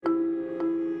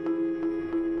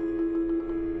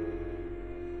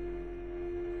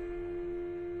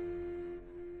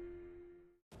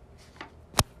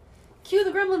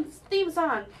Gremlins theme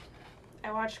song.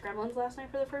 I watched Gremlins last night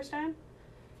for the first time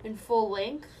in full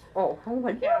length. Oh, I'm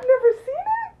like, Yeah. you've never seen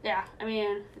it? Yeah, I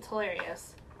mean, it's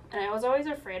hilarious. And I was always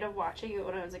afraid of watching it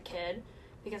when I was a kid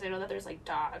because I know that there's like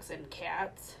dogs and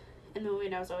cats in the movie,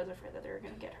 and I was always afraid that they were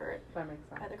going to get hurt That makes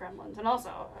sense. by the gremlins. And also,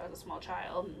 I was a small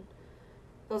child, and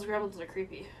those gremlins are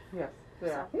creepy. Yes,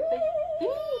 they are.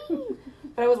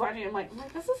 But I was watching it, I'm like,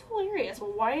 this is hilarious.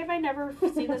 Why have I never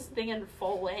seen this thing in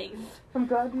full length? I'm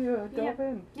glad you dove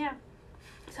in. Yeah.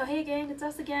 So, hey, gang, it's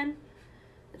us again.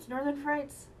 It's Northern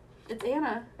Frights. It's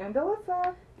Anna. And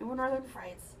Alyssa. And we're Northern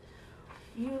Frights.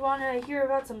 You want to hear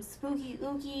about some spooky,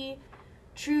 ooky,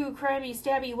 true, crimey,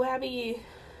 stabby, wabby,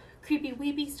 creepy,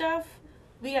 weepy stuff?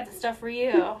 We got the stuff for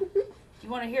you. You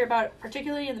want to hear about it,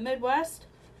 particularly in the Midwest?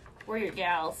 We're your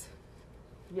gals.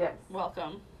 Yes.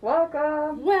 Welcome.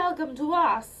 Welcome. Welcome to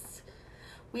us.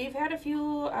 We've had a few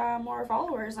more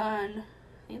followers on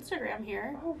Instagram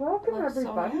here. Oh, welcome,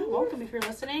 everybody. So, yeah, welcome if you're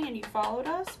listening and you followed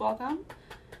us. Welcome.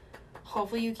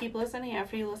 Hopefully you keep listening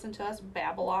after you listen to us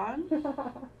babble on.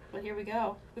 But here we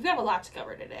go. We've got a lot to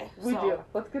cover today. We do.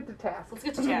 Let's get to task. Let's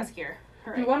get to task here.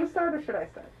 All right. Do you want to start or should I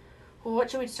start? Well,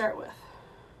 what should we start with?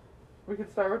 We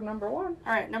could start with number one.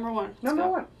 All right, number one. Let's Number go.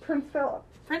 one, Prince Philip.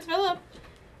 Prince Philip.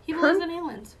 He believes in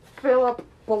aliens. Philip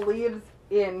believes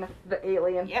in the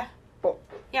alien Yeah. book.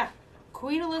 Yeah.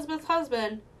 Queen Elizabeth's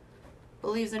husband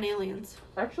believes in aliens.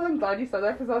 Actually, I'm glad you said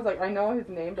that because I was like, I know his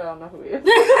name, but I don't know who he is.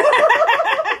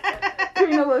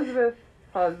 Queen Elizabeth's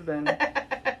husband.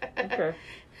 Okay.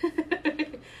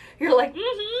 You're like,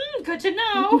 good to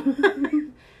know.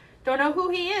 Don't know who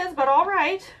he is, but all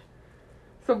right.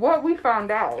 So what we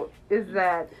found out is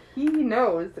that he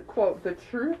knows, quote, the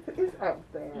truth is out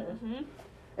there. Mm-hmm.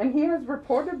 And he has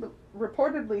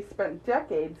reportedly spent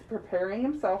decades preparing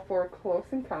himself for a close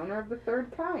encounter of the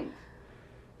third kind.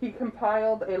 He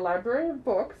compiled a library of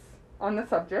books on the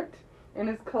subject, and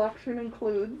his collection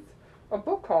includes a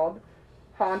book called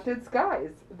Haunted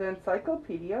Skies, the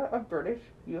Encyclopedia of British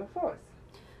UFOs.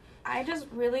 I just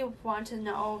really want to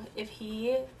know if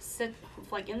he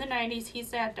like in the 90s, he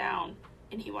sat down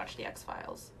and he watched the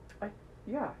X-Files.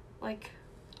 Yeah. Like,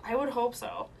 I would hope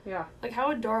so. Yeah. Like,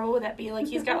 how adorable would that be? Like,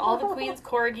 he's got all the Queen's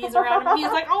corgis around him.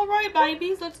 He's like, all right,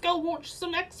 babies, let's go watch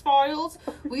some X-Files.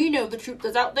 We know the truth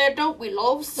is out there, don't we,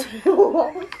 loves?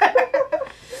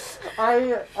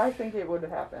 I think it would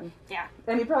happen. Yeah.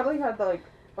 And he probably had, like,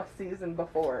 a season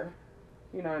before.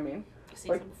 You know what I mean? Season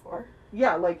like, before?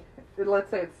 Yeah, like,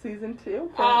 let's say it's season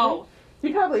 2. Oh.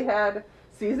 He probably had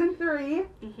season 3.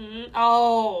 Mm-hmm.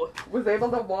 Oh. Was able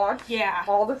to watch Yeah.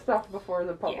 all the stuff before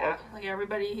the public. Yeah. Like,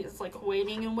 everybody is, like,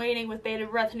 waiting and waiting with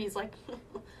bated breath, and he's like,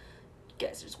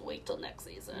 guys, just wait till next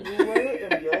season. You wait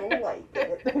and you'll like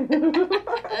it.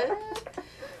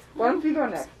 Why don't you go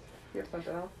next? You have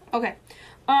something else? Okay.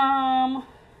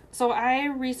 So I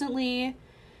recently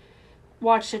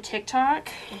watched a TikTok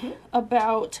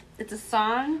about, it's a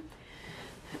song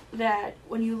that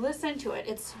when you listen to it,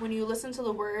 it's when you listen to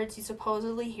the words, you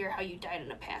supposedly hear how you died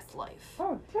in a past life.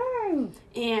 Oh, dang.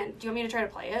 And do you want me to try to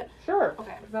play it? Sure.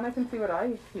 Okay. Then I can see what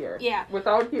I hear. Yeah.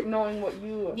 Without knowing what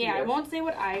you Yeah, hear. I won't say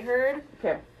what I heard,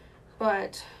 Okay.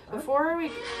 but before we...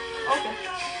 Okay.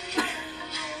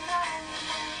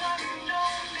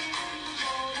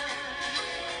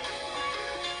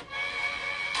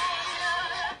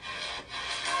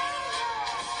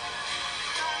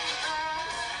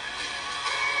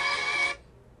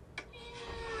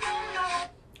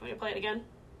 Want me to play it again?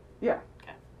 Yeah.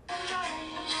 Okay.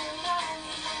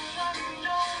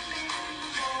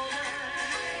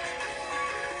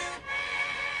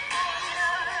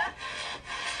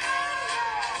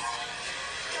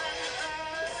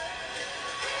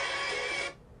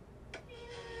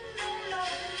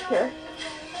 Okay.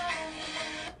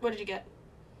 What did you get?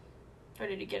 Or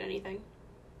did you get anything?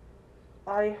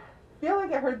 I feel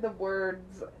like I heard the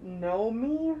words know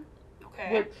me,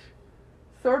 Okay. which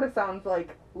sort of sounds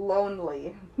like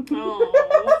lonely. Oh.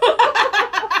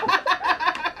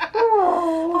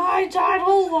 Oh. I died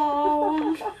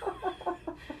alone.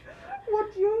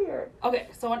 What'd you hear? Okay,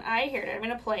 so when I heard it, I'm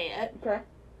going to play it. Okay.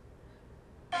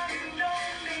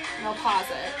 And I'll pause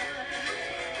it.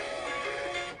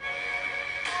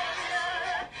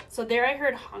 So there I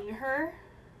heard hung her.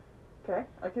 Okay.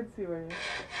 I can see where you're...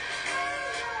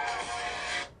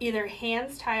 Either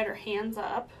hands tied or hands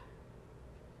up.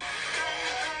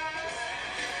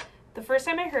 The first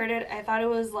time I heard it, I thought it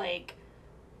was like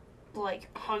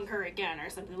hung her again or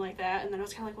something like that. And then I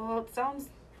was kind of like, well, it sounds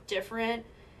different.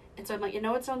 And so I'm like,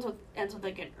 it sounds ends with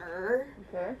like an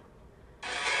Okay.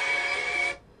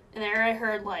 And there I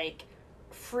heard like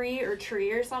free or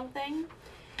tree or something.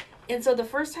 And so the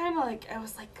first time, like, I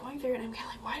was, like, going through it, and I'm kind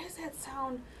of like, why does that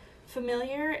sound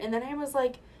familiar? And then I was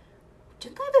like,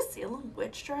 didn't they have the Salem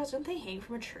witch trials? Didn't they hang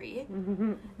from a tree?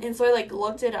 Mm-hmm. And so I, like,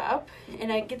 looked it up, and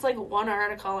it gets, like, one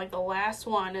article, like, the last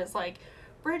one is, like,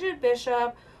 Bridget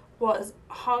Bishop was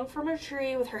hung from a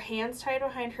tree with her hands tied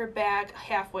behind her back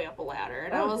halfway up a ladder.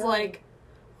 And I was like,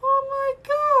 oh my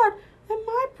god, am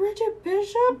I Bridget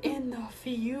Bishop in the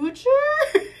future?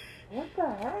 What the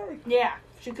heck? Yeah,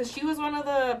 because she was one of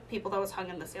the people that was hung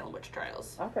in the Salem witch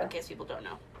trials. Okay. In case people don't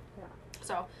know. Yeah.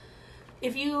 So,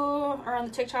 if you are on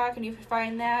the TikTok and you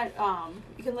find that,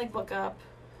 you can, like, look up.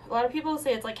 A lot of people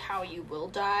say it's, like, how you will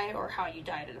die or how you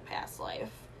died in a past life.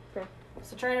 Okay.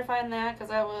 So try to find that,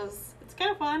 because it's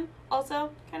kind of fun. Also,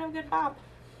 kind of a good pop.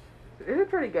 It is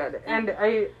pretty good. And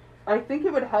I think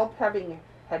it would help having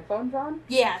headphones on.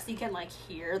 Yeah, so you can, like,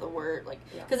 hear the word, like,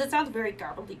 Yeah. because it sounds very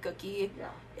gobbledygooky. Yeah.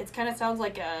 It kind of sounds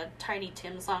like a Tiny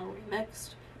Tim song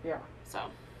remixed. Yeah. So.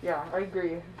 Yeah, I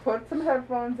agree. Put some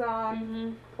headphones on,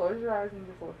 Mm-hmm. close your eyes, and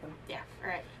just listen. Yeah,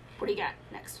 alright. What do you got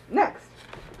next? Next,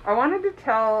 I wanted to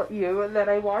tell you that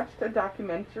I watched a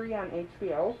documentary on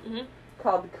HBO Mm-hmm.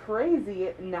 called Crazy,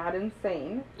 Not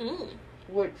Insane, Mm.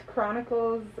 which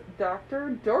chronicles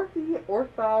Dr. Dorothy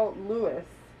Orthau Lewis,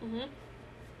 Mm-hmm.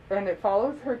 and it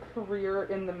follows her career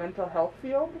in the mental health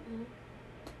field. Mm-hmm.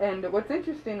 And what's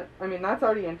interesting, I mean, that's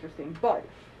already interesting, but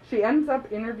she ends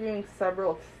up interviewing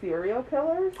several serial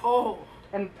killers Oh.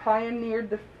 and pioneered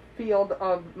the field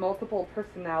of multiple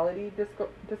personality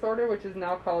disorder, which is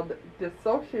now called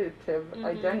dissociative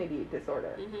identity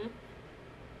disorder. Mm-hmm.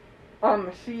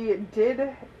 She did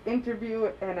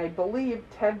interview, and I believe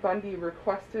Ted Bundy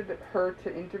requested her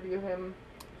to interview him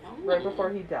right before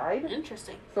he died.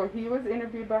 Interesting. So he was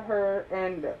interviewed by her,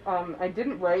 and I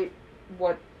didn't write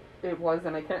what it was,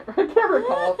 and I can't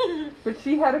recall. But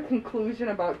she had a conclusion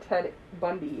about Ted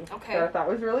Bundy Okay. that I thought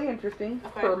was really interesting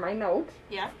Okay. for my note.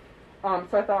 Yeah. So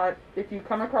I thought if you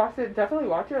come across it, definitely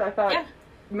watch it. I thought Yeah.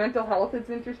 mental health is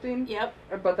interesting. Yep.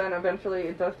 But then eventually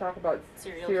it does talk about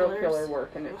Serial killer killers.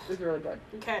 work, and it's really good.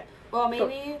 Okay. Well,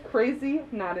 maybe So, Crazy,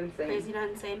 Not Insane. Crazy Not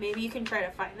Insane. Maybe you can try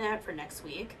to find that for next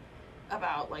week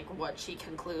about, like, what she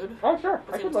conclude. Oh, sure.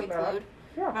 What I she could was look that up. conclude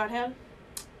Yeah. about him.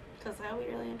 Because that would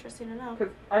be really interesting to know.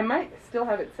 Because I might still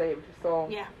have it saved, so...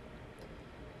 Yeah.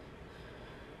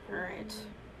 Alright.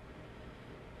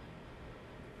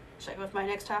 Should I go with my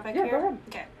next topic Yeah, here? go ahead.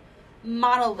 Okay.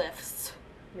 Monoliths.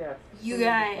 Yes. You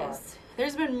guys,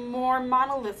 there's been more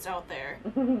monoliths out there.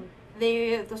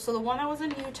 So the one that was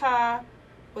in Utah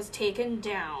was taken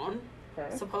down,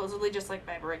 Okay. supposedly just like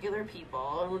by regular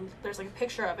people. And there's like a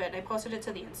picture of it, and I posted it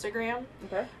to the Instagram.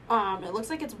 Okay. It looks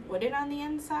like it's wooden on the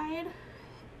inside,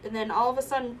 and then all of a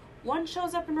sudden, one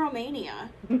shows up in Romania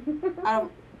out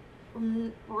of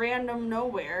random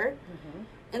nowhere. Mhm.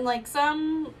 And, like,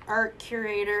 some art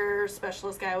curator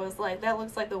specialist guy was like, that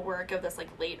looks like the work of this, like,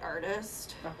 late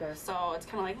artist. Okay. So it's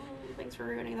kind of like, thanks for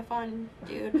ruining the fun,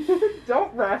 dude.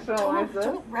 Don't rationalize this.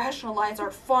 Don't rationalize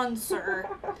our fun, sir.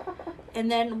 And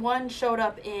then one showed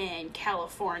up in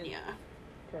California,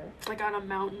 Okay. like on a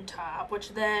mountaintop, which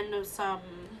then some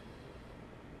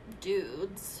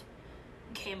dudes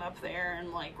came up there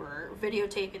and, like, were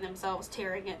videotaping themselves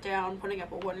tearing it down, putting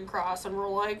up a wooden cross, and were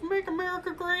like, make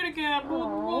America great again, blah, blah,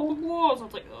 blah, blah, blah. So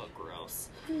it's like, oh, gross.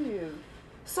 Jeez.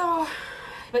 So,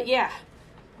 but yeah.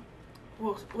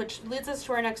 Well, which leads us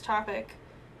to our next topic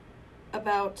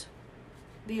about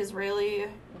the Israeli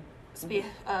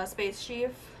space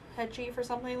chief, head chief or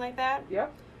something like that,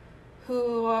 Yep.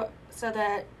 who said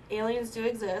that aliens do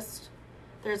exist.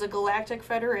 There's a galactic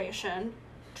federation.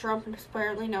 Trump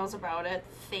apparently knows about it.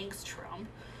 Thanks, Trump.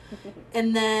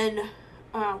 And then,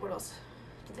 what else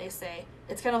did they say?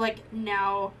 It's kind of like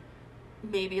now,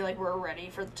 maybe like we're ready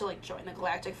to like join the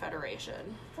Galactic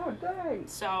Federation. Oh, dang.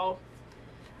 So,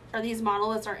 are these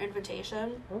monoliths our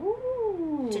invitation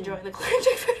Ooh. to join the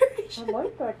Galactic Federation? I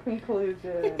like that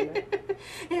conclusion.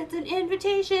 It's an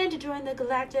invitation to join the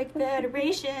Galactic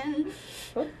Federation.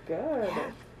 That's good.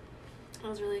 Yeah. That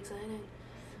was really exciting.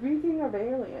 Speaking of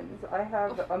aliens, I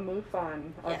have a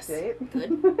MUFON Yes. update.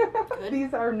 Good. Good.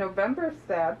 These are November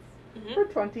stats Mhm. for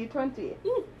 2020.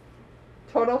 Mm.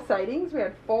 Total sightings, we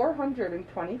had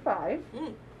 425.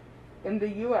 Mm. In the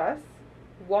U.S.,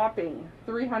 whopping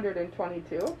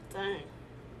 322. Dang.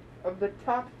 Of the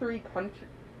top 3 countries?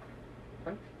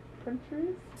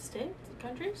 States?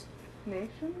 Countries?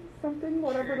 Nations? Something?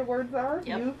 Whatever Sure. the words are.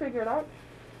 Yep. You figure it out.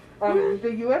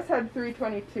 The U.S. had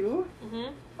 322.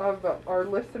 Mm-hmm. Of our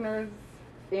listeners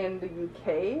in the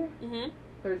UK, Mm-hmm.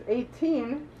 there's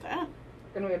 18, Ah.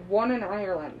 and we had 1 in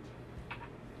Ireland.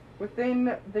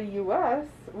 Within the U.S.,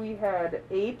 we had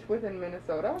 8 within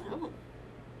Minnesota, Oh.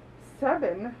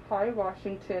 7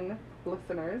 Washington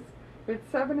listeners. We had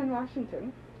 7 in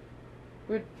Washington.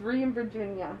 We had 3 in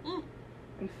Virginia.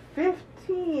 And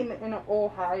 15 in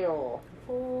Ohio.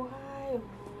 Ohio.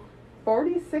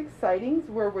 46 sightings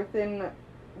were within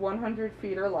 100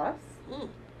 feet or less.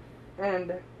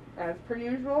 And as per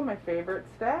usual, my favorite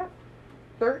stat,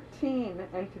 13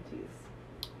 entities.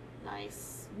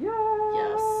 Nice.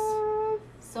 Yes.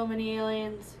 So many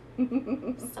aliens.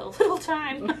 So little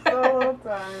time. So little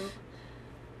time.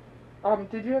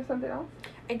 Did you have something else?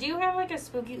 I do have like a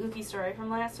spooky ooky story from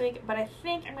last week, but I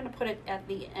think I'm going to put it at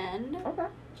the end. Okay.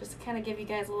 Just to kind of give you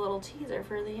guys a little teaser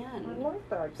for the end. I like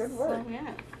that. Good work. So,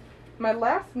 yeah. My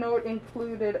last note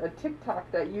included a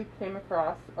TikTok that you came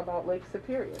across about Lake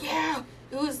Superior. Yeah,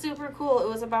 it was super cool. It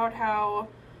was about how...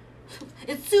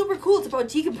 It's super cool. It's about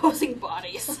decomposing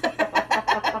bodies.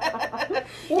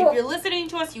 Well, if you're listening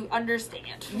to us, you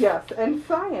understand. Yes, and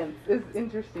science is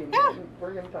interesting. Yeah.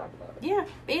 We're going to talk about it. Yeah,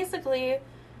 basically,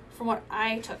 from what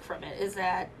I took from it, is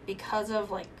that because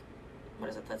of, like, what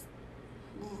is it, that's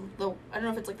the, I don't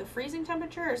know if it's like the freezing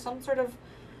temperature or some sort of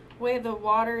way the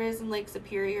water is in Lake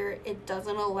Superior, it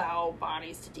doesn't allow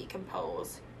bodies to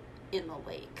decompose in the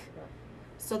lake. Yeah.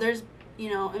 So there's,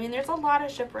 there's a lot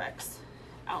of shipwrecks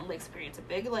out in Lake Superior. It's a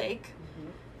big lake,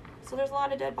 so there's a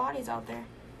lot of dead bodies out there.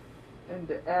 And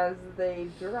as they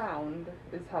drowned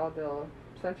is how they'll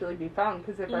essentially be found.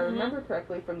 Because if I remember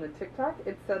correctly from the TikTok,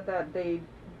 it said that they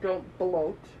don't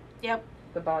bloat. Yep.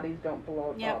 The bodies don't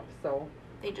bloat up, so...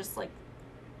 They just, like,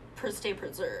 stay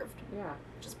preserved. Yeah.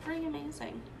 Which is pretty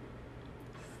amazing.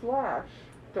 /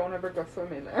 don't ever go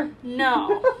swimming there.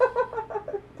 No.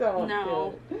 Don't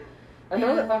No. do it. I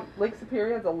know that Lake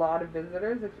Superior has a lot of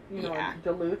visitors,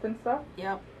 Duluth and stuff.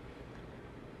 Yep.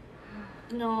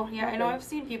 No, yeah, Okay. I know I've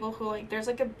seen people who, like, there's,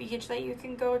 like, a beach that you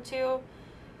can go to,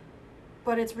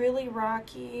 but it's really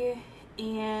rocky,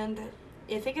 and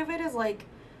I think of it as, like,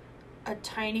 a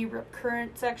tiny rip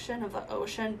current section of the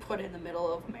ocean put in the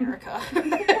middle of America.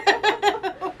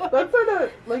 That's sort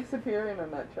of Lake Superior in a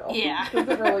nutshell. Yeah.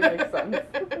 Doesn't really make sense.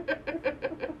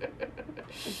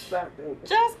 It's that big.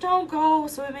 Just don't go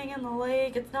swimming in the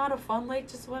lake. It's not a fun lake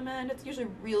to swim in. It's usually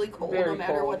really cold Very no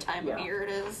matter cold, what time yeah. of year it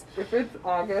is. If it's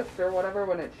August or whatever,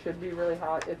 when it should be really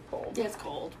hot, it's cold. It's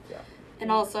cold. Yeah.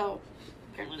 And also,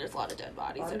 apparently there's a lot of dead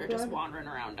bodies that are just dead? wandering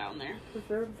around down there.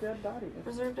 Preserved dead bodies.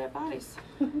 Preserved dead bodies.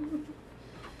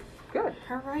 Good.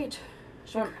 All right.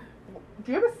 Do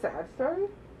you have a sad story?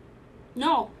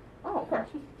 No. Oh, okay.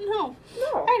 No.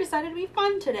 No. I decided to be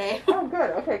fun today. Oh,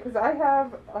 good. Okay, because I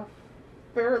have a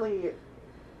fairly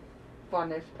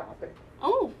funnish topic.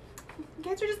 Oh. You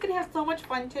guys are just going to have so much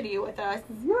fun today with us.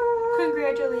 Yeah.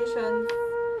 Congratulations.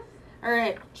 All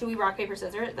right. Should we rock, paper,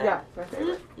 scissors? Yeah, it's my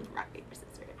favorite. Rock, paper,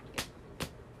 scissors.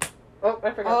 Oh,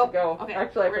 I forgot to go. Okay.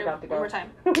 Actually, I forgot to go. One more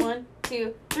time. 1,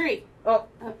 2, 3. Oh.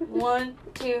 1,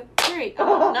 2, 3.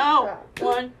 Oh, no. Yeah.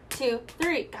 1, 2,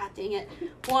 3. God dang it.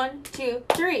 1, 2,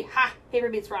 3. Ha! Paper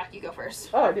beats rock. You go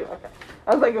first. Oh, I do. Okay.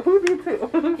 I was like, who beats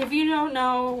who? If you don't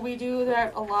know, we do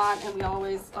that a lot, and we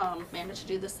always manage to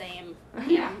do the same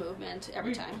hand movement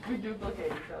every time. We duplicate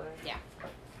each other. Yeah.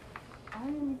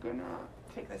 I'm gonna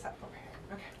take this out over here.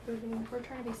 Okay. We're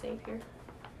trying to be safe here.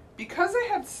 Because I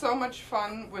had so much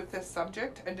fun with this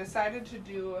subject, I decided to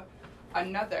do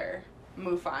another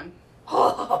MUFON.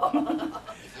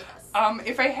 Yes.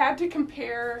 If I had to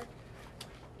compare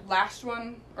last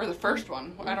one, or the first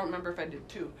one, I don't remember if I did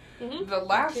two, the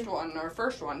last one, or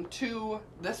first one, to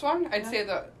this one, I'd say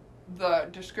the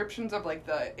descriptions of, like,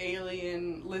 the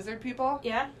alien lizard people,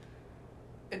 Yeah?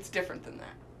 it's different than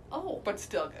that, Oh, but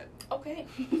still good. okay.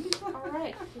 All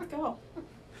right, let's go.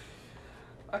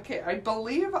 Okay, I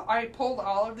believe I pulled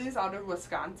all of these out of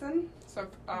Wisconsin, so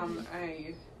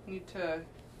I need to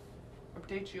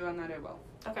update you on that, I will.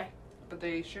 Okay. But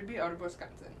they should be out of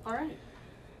Wisconsin. All right.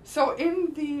 So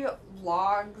in the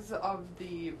logs of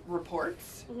the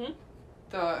reports,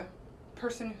 the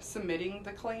person submitting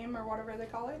the claim, or whatever they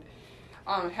call it,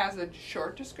 has a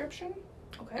short description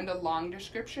and a long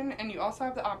description, and you also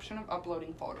have the option of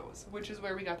uploading photos, which is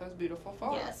where we got those beautiful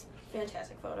photos. Yes.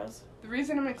 Fantastic photos. The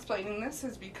reason I'm explaining this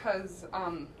is because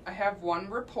I have one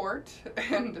report,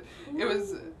 and it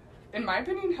was, in my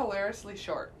opinion, hilariously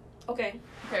short. Okay.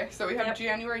 Okay, so we have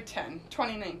January 10,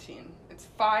 2019. It's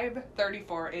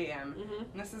 5:34 a.m.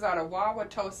 And this is out of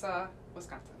Wauwatosa,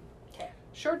 Wisconsin. Okay.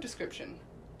 Short description.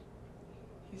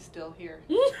 He's still here.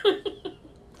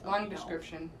 Long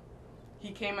description.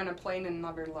 He came on a plane and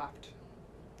never left.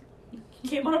 He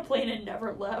came on a plane and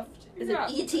never left. Is it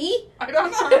E.T.? I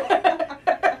don't know.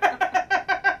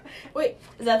 Wait,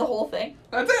 is that the whole thing?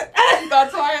 That's it.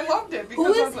 That's why I loved it.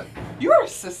 Because I was like, You are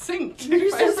succinct.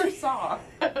 If I ever saw.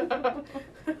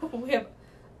 We have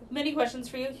many questions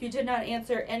for you. You did not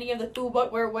answer any of the who,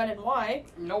 what, where, when, and why.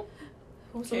 Nope.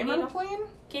 So Came on a plane?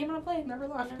 Came on a plane. Never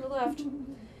left. Never left.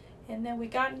 And then we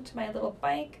got into my little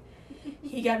bike.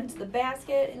 He got into the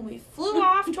basket, and we flew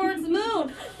off towards the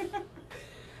moon.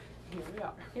 Here we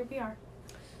are. Here we are.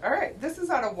 All right. This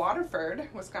is out of Waterford,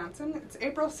 Wisconsin. It's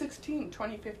April 16,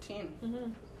 2015.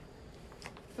 Mm-hmm.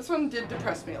 This one did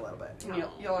depress me a little bit. And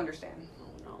you'll understand. Oh,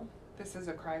 no. This is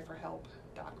a cry for help. ...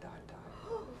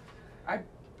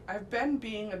 I've been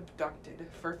being abducted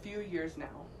for a few years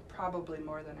now. Probably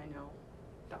more than I know. ...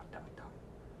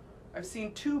 I've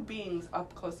seen 2 beings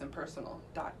up close and personal. ...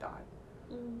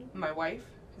 Mm-hmm. My wife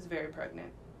is very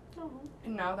pregnant. Oh.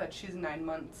 And now that she's 9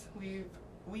 months,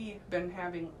 we've been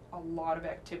having a lot of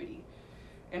activity.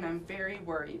 And I'm very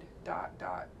worried. ...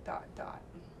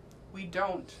 We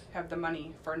don't have the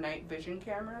money for night vision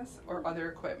cameras or other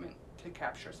equipment to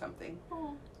capture something.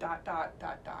 Oh. ...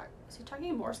 Is he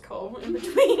talking Morse code in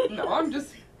between? No, I'm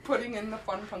just putting in the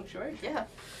fun punctuation. Yeah.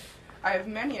 I have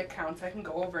many accounts I can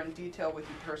go over in detail with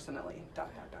you personally. ...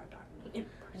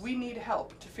 We need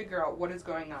help to figure out what is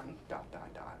going on. ...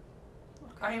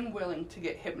 I am willing to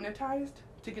get hypnotized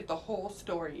to get the whole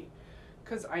story,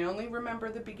 because I only remember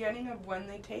the beginning of when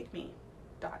they take me. ...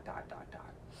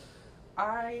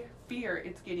 I fear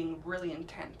it's getting really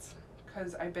intense,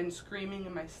 because I've been screaming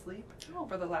in my sleep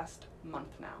for the last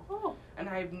month now. Oh. And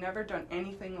I've never done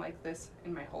anything like this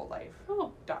in my whole life.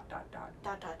 Oh. ...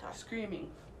 Screaming.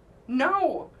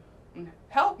 No!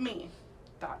 Help me! ...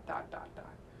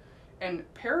 And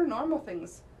paranormal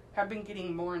things have been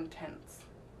getting more intense. ...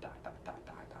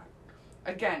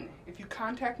 Again, if you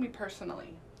contact me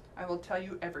personally, I will tell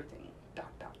you everything. ...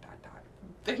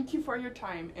 Thank you for your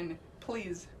time, and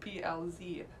please,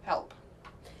 PLZ, help.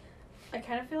 I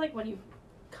kind of feel like when you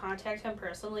contact him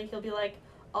personally, he'll be like,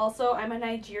 also, I'm a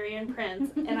Nigerian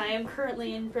prince, and I am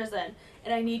currently in prison,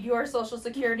 and I need your social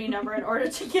security number in order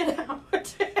to get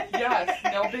out. Yes,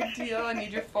 no big deal. I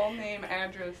need your full name,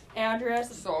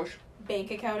 address, social,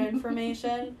 bank account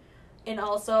information, and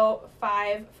also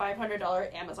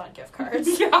 $500 Amazon gift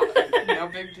cards. Yeah, no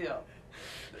big deal.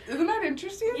 Isn't that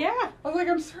interesting? Yeah. I was like,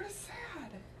 I'm sort of sad.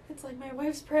 It's like, my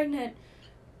wife's pregnant.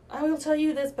 I will tell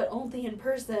you this, but only in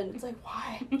person. It's like,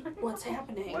 why? What's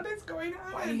happening? What is going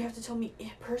on? Why do you have to tell me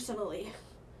personally?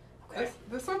 Okay.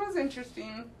 This one was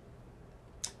interesting.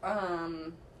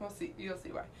 We'll see. You'll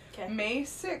see why. Okay. May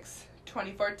 6,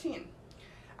 2014.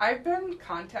 I've been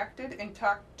contacted and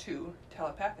talked to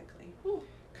telepathically. Ooh.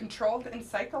 Controlled and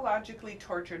psychologically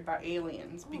tortured by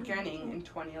aliens beginning in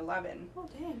 2011. Oh,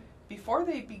 dang. Before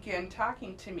they began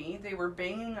talking to me, they were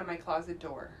banging on my closet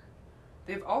door.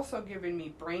 They've also given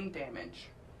me brain damage,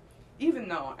 even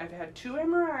though I've had 2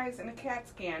 MRIs and a CAT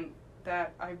scan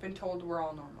that I've been told were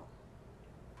all normal.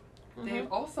 Mm-hmm.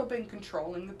 They've also been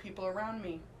controlling the people around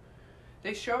me.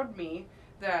 They showed me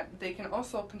that they can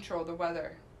also control the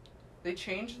weather. They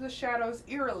change the shadows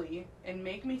eerily and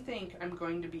make me think I'm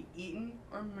going to be eaten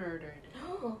or murdered.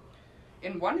 Oh.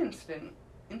 In one incident,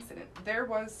 there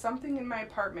was something in my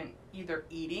apartment either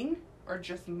eating or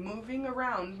just moving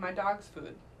around my dog's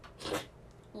food.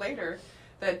 Later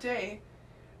that day,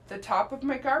 the top of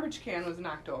my garbage can was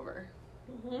knocked over.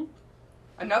 Mm-hmm.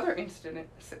 Another incident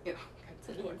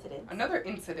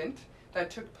that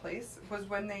took place was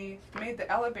when they made the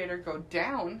elevator go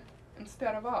down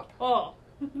instead of up. Oh,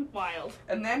 wild.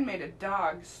 And then made a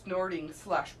dog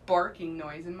snorting/barking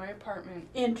noise in my apartment.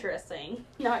 Interesting.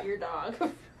 Not your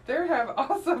dog. There have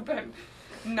also been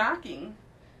knocking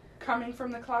coming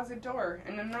from the closet door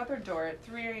and another door at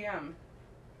 3 a.m.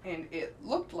 and it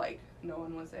looked like no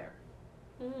one was there.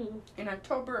 Mm. In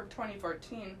October of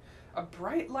 2014, a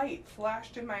bright light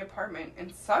flashed in my apartment,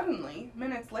 and suddenly,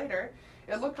 minutes later,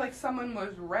 it looked like someone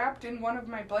was wrapped in one of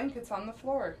my blankets on the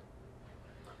floor.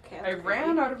 Okay, I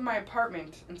ran out of my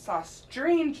apartment and saw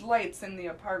strange lights in the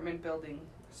apartment building,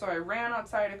 so I ran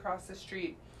outside across the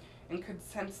street and could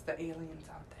sense the aliens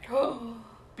out there.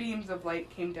 Beams of light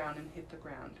came down and hit the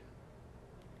ground.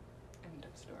 End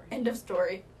of story. End of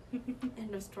story.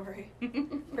 End of story.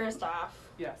 First off.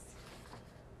 Yes.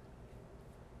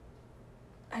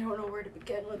 I don't know where to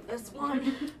begin with this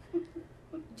one.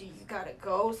 Do you got a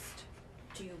ghost?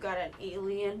 Do you got an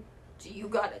alien? Do you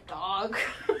got a dog?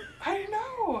 I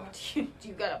know. Do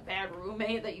you got a bad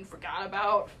roommate that you forgot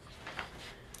about?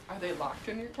 Are they locked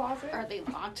in your closet? Are they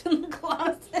locked in the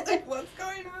closet? Like, what's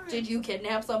going on? Did you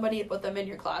kidnap somebody and put them in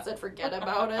your closet? Forget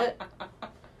about it.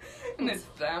 And it's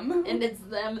them? And it's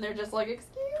them, and they're just like,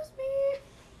 excuse me.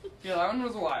 Yeah, that one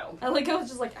was wild. I was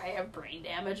just like, I have brain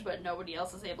damage, but nobody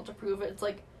else is able to prove it. It's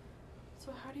like,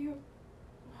 so how do you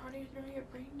How do you know you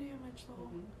get brain damage, though?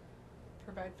 Mm-hmm.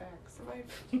 Provide facts. Provide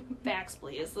facts,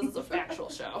 please. This is a factual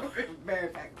show. Very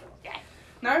factual. Yeah.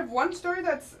 Now I have one story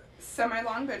that's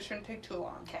semi-long, but it shouldn't take too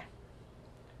long. Okay.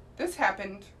 This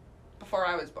happened before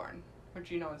I was born, which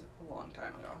you know is a long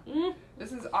time ago. Mm.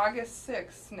 This is August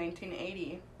 6th,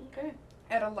 1980, Okay.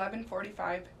 at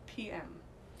 11:45 p.m.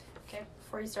 Okay.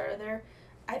 Before you started there,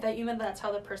 I thought you meant that's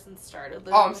how the person started.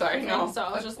 Oh, I'm sorry, no. So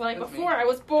I was just like, That's before me. I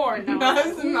was born. No,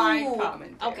 That's my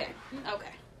comment. Okay.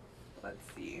 Okay. Let's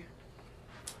see.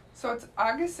 So it's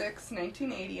August 6th,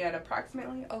 1980 at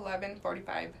approximately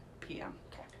 11:45 p.m.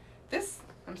 Okay.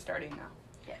 I'm starting now.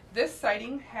 Yeah. This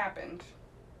sighting happened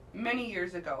many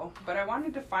years ago, but I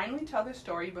wanted to finally tell the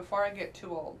story before I get too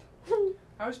old.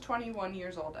 I was 21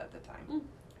 years old at the time. Mm.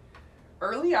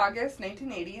 Early August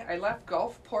 1980, I left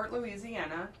Gulfport,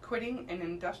 Louisiana, quitting an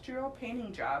industrial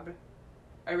painting job.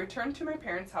 I returned to my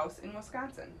parents' house in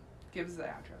Wisconsin. Gives the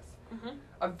address. Mm-hmm.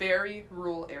 A very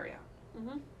rural area.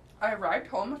 Mm-hmm. I arrived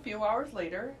home a few hours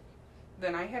later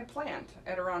than I had planned,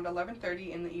 at around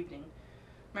 11:30 in the evening.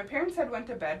 My parents had went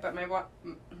to bed, but my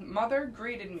mother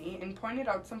greeted me and pointed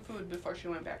out some food before she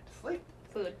went back to sleep.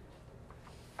 Food.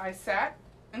 I sat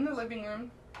in the living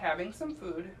room having some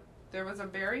food. There was a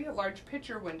very large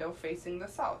picture window facing the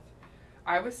south.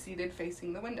 I was seated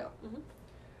facing the window. Mm-hmm.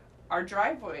 Our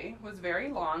driveway was very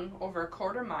long, over a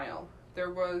quarter mile.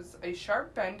 There was a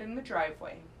sharp bend in the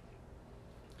driveway.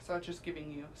 So it's just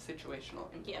giving you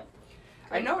situational info. Yep.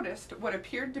 I noticed what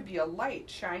appeared to be a light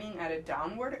shining at a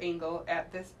downward angle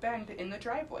at this bend in the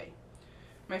driveway.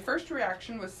 My first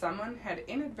reaction was someone had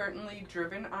inadvertently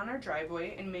driven on our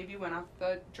driveway and maybe went off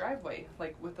the driveway,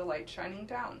 like with the light shining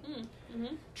down,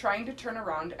 Mm-hmm. trying to turn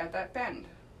around at that bend.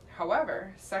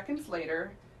 However, seconds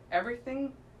later,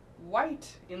 everything white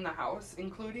in the house,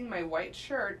 including my white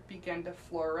shirt, began to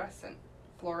fluoresce,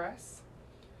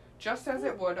 just as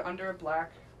it would under a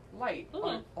black light,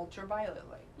 ultraviolet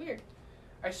light. Weird.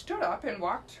 I stood up and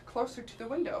walked closer to the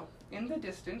window. In the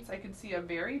distance, I could see a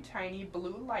very tiny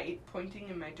blue light pointing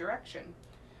in my direction.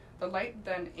 The light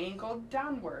then angled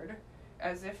downward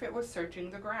as if it was searching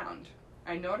the ground.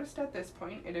 I noticed at this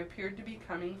point it appeared to be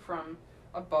coming from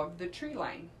above the tree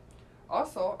line,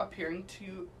 also appearing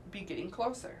to be getting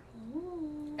closer.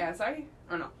 Ooh.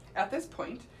 At this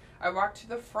point, I walked to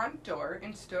the front door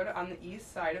and stood on the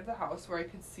east side of the house where I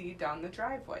could see down the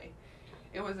driveway.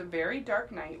 It was a very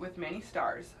dark night with many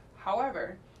stars.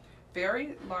 However,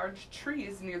 very large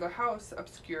trees near the house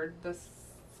obscured the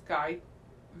sky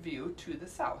view to the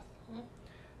south. Mm.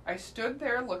 I stood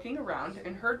there looking around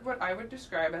and heard what I would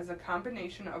describe as a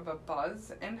combination of a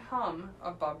buzz and hum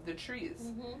above the trees.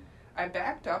 Mm-hmm. I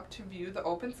backed up to view the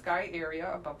open sky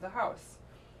area above the house.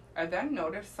 I then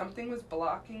noticed something was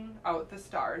blocking out the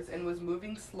stars and was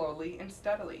moving slowly and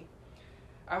steadily.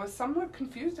 I was somewhat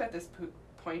confused at this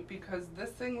point because this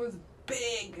thing was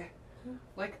big,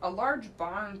 like a large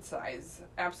barn size,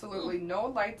 absolutely no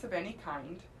lights of any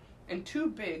kind, and too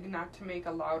big not to make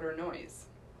a louder noise.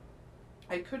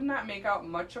 I could not make out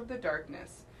much of the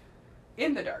darkness,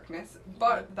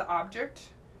 but the object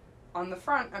on the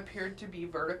front appeared to be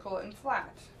vertical and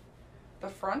flat. The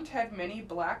front had many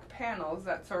black panels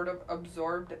that sort of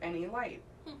absorbed any light.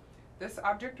 This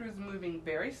object was moving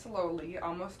very slowly,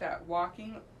 almost at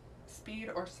walking speed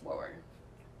or slower.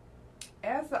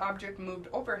 As the object moved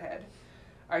overhead,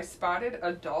 I spotted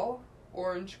a dull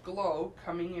orange glow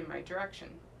coming in my direction.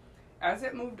 As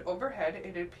it moved overhead,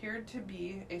 it appeared to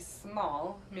be a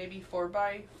small, maybe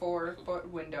 4x4 foot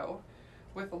window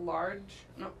with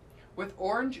with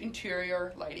orange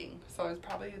interior lighting. So it's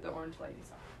probably the orange light you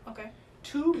saw. Okay.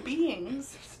 Two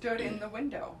beings stood in the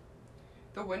window.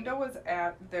 The window was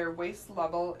at their waist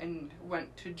level and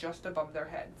went to just above their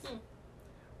heads.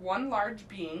 One large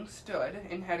being stood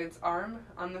and had its arm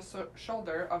on the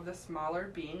shoulder of the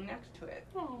smaller being next to it.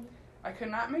 Oh. I could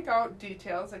not make out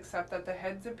details except that the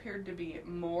heads appeared to be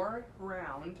more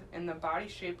round and the body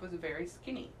shape was very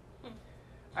skinny.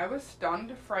 I was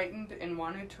stunned, frightened, and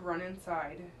wanted to run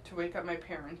inside to wake up my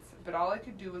parents, but all I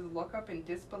could do was look up in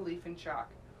disbelief and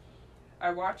shock.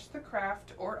 I watched the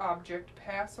craft or object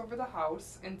pass over the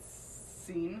house and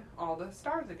seen all the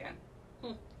stars again.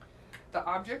 The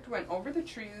object went over the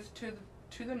trees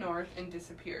to the north and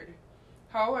disappeared.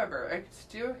 However, I could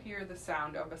still hear the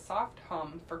sound of a soft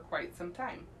hum for quite some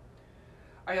time.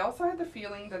 I also had the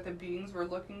feeling that the beings were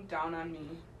looking down on me,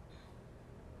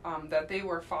 that they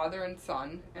were father and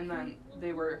son, and then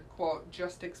they were, quote,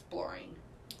 just exploring.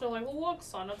 They're like, look,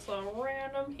 son, it's a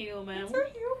random human. It's a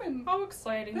human. How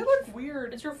exciting. They look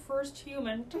weird. It's your first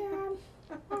human. Dad,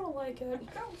 I don't like it.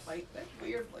 I don't like that.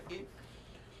 Weird looking.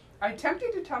 I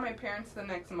attempted to tell my parents the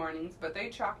next mornings, but they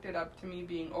chalked it up to me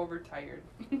being overtired.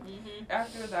 Mm-hmm.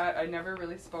 After that, I never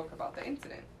really spoke about the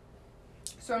incident.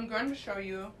 So I'm going to show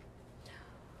you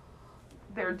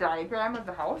their diagram of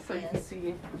the house so you can Yes.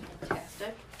 see.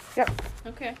 Fantastic. Yep.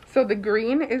 Okay. So the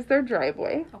green is their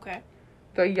driveway. Okay.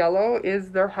 The yellow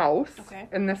is their house. Okay.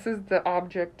 And this is the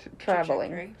object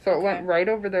traveling. Trajectory. So it Okay. went right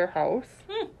over their house,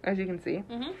 Hmm. as you can see.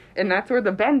 Mm-hmm. And that's where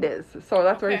the bend is. So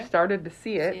that's where Okay. he started to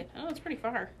see it. Oh, it's pretty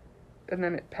far. And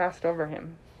then it passed over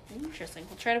him. Interesting.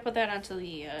 We'll try to put that onto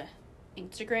the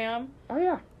Instagram. Oh,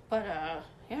 yeah. But,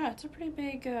 yeah, it's a pretty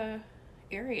big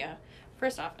area.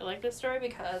 First off, I like this story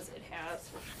because it has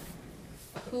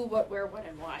who, what, where, when,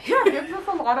 and why. Yeah, it gives us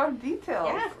a lot of details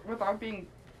Yeah. without being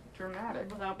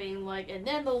dramatic. Without being like, and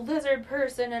then the lizard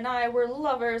person and I were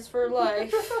lovers for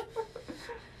life.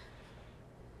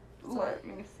 Let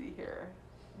me see here.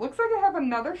 Looks like I have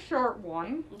another short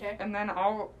one, Okay. and then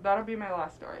that'll be my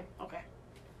last story. Okay.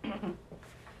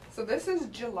 So this is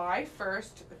July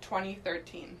 1st,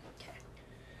 2013. Okay.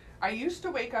 I used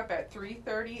to wake up at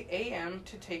 3:30 a.m.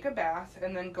 to take a bath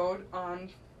and then go on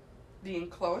the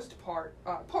enclosed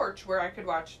porch where I could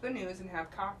watch the news and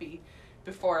have coffee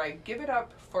before I give it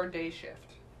up for day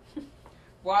shift.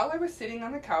 While I was sitting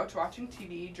on the couch watching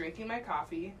TV, drinking my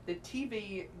coffee, the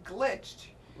TV glitched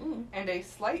Mm. and a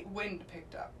slight wind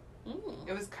picked up. Mm.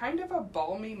 It was kind of a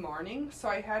balmy morning, so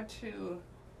I had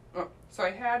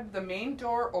the main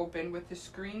door open with the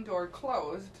screen door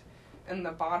closed and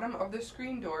the bottom of the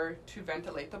screen door to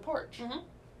ventilate the porch. Mm-hmm.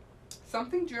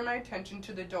 Something drew my attention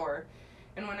to the door,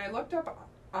 and when I looked up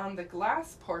on the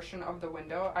glass portion of the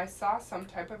window, I saw some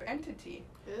type of entity.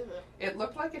 Ugh. It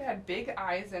looked like it had big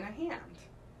eyes and a hand.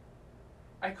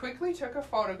 I quickly took a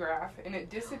photograph, and it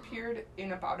disappeared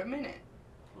in about a minute.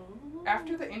 Mm.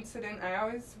 After the incident, I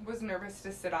always was nervous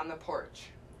to sit on the porch.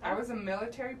 I was a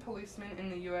military policeman in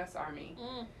the U.S. Army.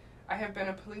 Mm. I have been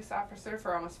a police officer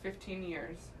for almost 15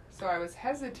 years, so I was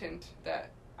hesitant that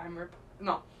I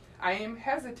am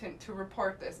hesitant to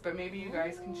report this, but maybe you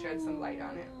guys can shed some light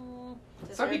on it.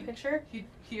 Is So there a picture?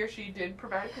 He or she did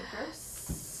provide a picture.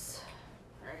 Yes.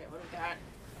 Alright, what do we got?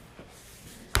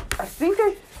 I think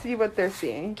I see what they're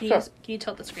seeing. Can you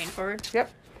tilt the screen forward? Yep.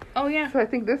 Oh, yeah. So I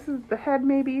think this is the head,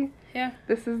 maybe. Yeah.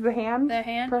 This is the hand. The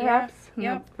hand, perhaps. yeah. And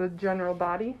Yep. that's the general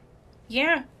body.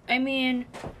 Yeah. I mean,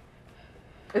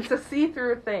 It's a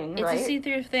see-through thing, it's right? a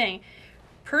see-through thing.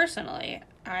 Personally,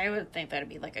 I would think that'd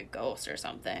be like a ghost or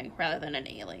something rather than an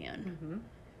alien. Mm-hmm.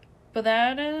 But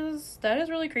that is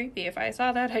really creepy. If I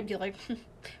saw that, I'd be like,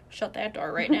 shut that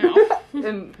door right now.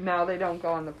 And now they don't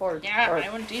go on the porch. Yeah, I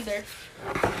wouldn't either.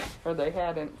 Or they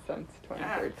hadn't since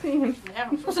 2013. Yeah,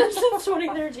 since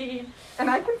 2013. And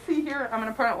I can see here, I'm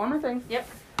going to point out one more thing. Yep.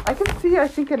 I can see, I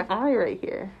think, an eye right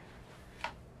here.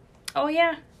 Oh,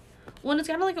 yeah. Well, and it's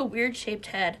got like a weird shaped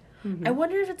head. Mm-hmm. I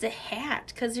wonder if it's a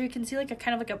hat, because you can see like a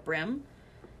kind of like a brim.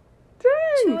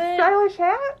 Dang, to it. stylish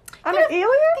hat on an alien?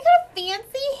 They got a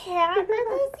fancy hat for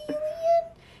this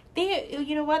alien.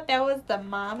 You know what? That was the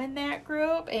mom in that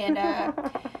group, and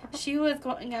she was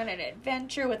going on an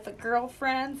adventure with the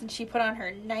girlfriends, and she put on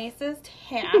her nicest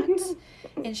hat,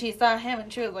 and she saw him,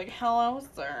 and she was like, "Hello,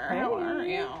 sir. How are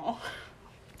you?"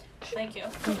 Thank you.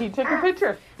 He took a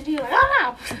picture. And he's like,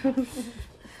 "Oh no."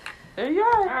 There you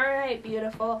are. All right,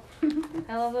 beautiful.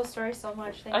 I love those stories so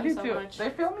much. Thank I you do so too. much. They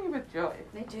fill me with joy.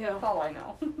 They do. That's all I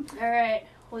know. All right.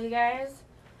 Well, you guys,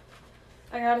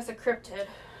 I got us a cryptid.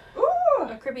 Ooh!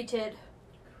 A creepy tid.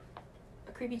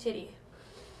 A creepy titty.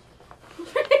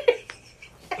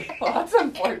 Well, that's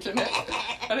unfortunate.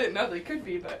 I didn't know they could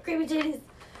be, but. Creepy titties.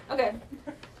 Okay.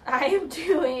 I am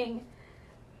doing.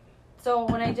 So,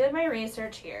 when I did my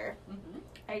research here, Mm-hmm.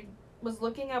 I was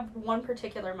looking up one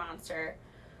particular monster,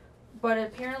 but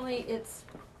apparently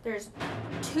there's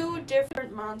two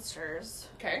different monsters,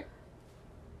 Okay.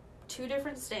 two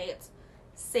different states,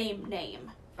 same name.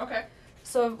 Okay.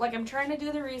 So, like, I'm trying to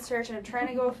do the research and I'm trying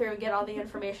to go through and get all the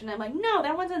information. I'm like, no,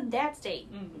 that one's in that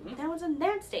state. Mm-hmm. That one's in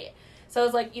that state. So I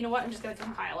was like, you know what? I'm just going to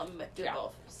compile them and do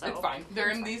both. So It's fine. They're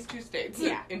it's in fine. these two states.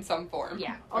 Yeah. In some form.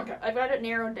 Yeah. Okay. I've got it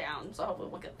narrowed down, so hopefully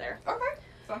we'll get there. Okay.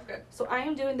 Sounds good. So I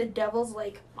am doing the Devil's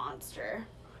Lake Monster.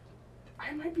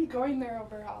 I might be going there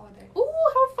over holiday. Ooh,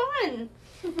 how fun!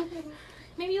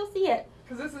 Maybe you'll see it.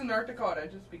 Because this is North Dakota,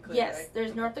 just to be clear. Yes, Right?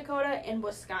 there's North Dakota and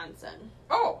Wisconsin.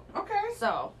 Oh, okay.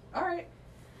 So All right.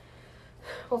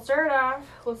 we'll start off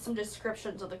with some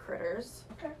descriptions of the critters.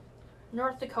 Okay.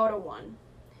 North Dakota 1.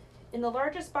 In the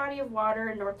largest body of water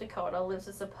in North Dakota lives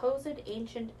a supposed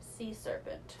ancient sea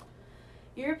serpent.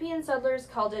 European settlers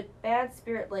called it Bad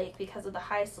Spirit Lake because of the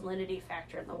high salinity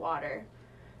factor in the water.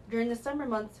 During the summer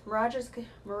months,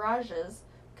 mirages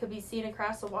could be seen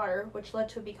across the water, which led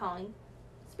to it being called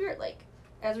Spirit Lake,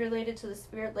 as related to the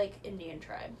Spirit Lake Indian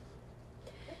tribe.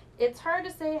 It's hard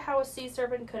to say how a sea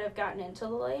serpent could have gotten into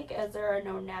the lake, as there are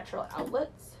no natural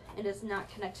outlets and is not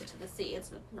connected to the sea.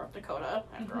 It's North Dakota,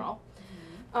 after all.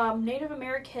 Native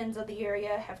Americans of the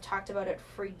area have talked about it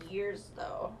for years,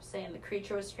 though, saying the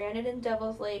creature was stranded in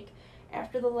Devil's Lake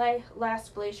after the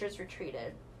last glaciers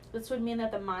retreated. This would mean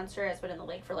that the monster has been in the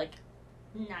lake for like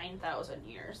 9,000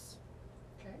 years.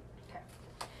 Okay.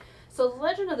 So the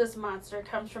legend of this monster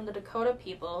comes from the Dakota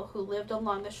people who lived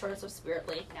along the shores of Spirit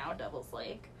Lake, now Devil's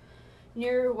Lake,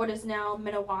 near what is now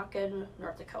Minnewacan,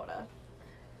 North Dakota.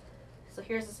 So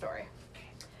here's the story.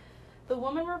 The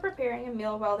women were preparing a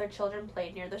meal while their children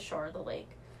played near the shore of the lake.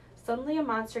 Suddenly a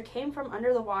monster came from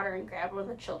under the water and grabbed one of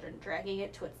the children, dragging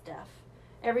it to its death.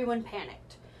 Everyone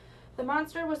panicked. The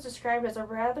monster was described as a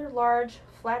rather large,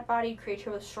 flat-bodied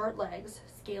creature with short legs,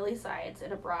 scaly sides,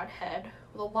 and a broad head,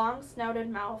 with a long snouted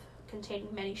mouth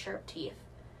containing many sharp teeth.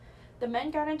 The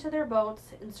men got into their boats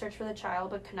in search for the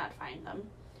child, but could not find them.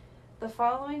 The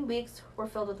following weeks were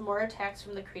filled with more attacks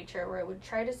from the creature, where it would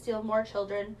try to steal more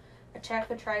children, attack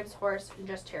the tribe's horse, and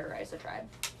just terrorize the tribe.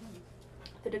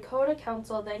 The Dakota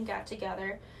Council then got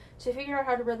together to figure out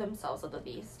how to rid themselves of the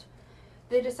beast.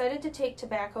 They decided to take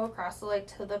tobacco across the lake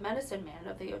to the medicine man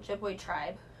of the Ojibwe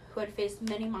tribe, who had faced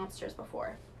many monsters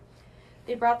before.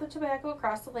 They brought the tobacco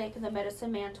across the lake, and the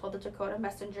medicine man told the Dakota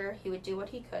messenger he would do what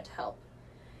he could to help.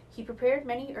 He prepared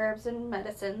many herbs and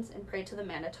medicines and prayed to the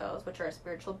Manitos, which are a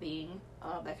spiritual being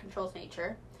that controls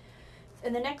nature.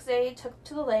 And the next day took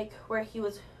to the lake where he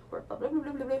was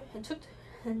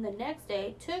and the next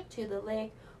day took to the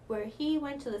lake where he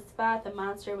went to the spot the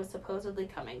monster was supposedly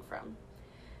coming from.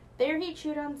 There he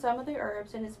chewed on some of the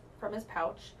herbs from his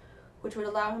pouch, which would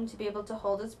allow him to be able to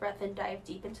hold his breath and dive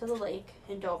deep into the lake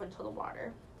and dove into the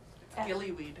water. It's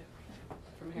gillyweed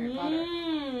from Harry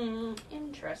Potter.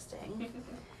 Interesting.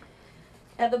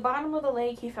 At the bottom of the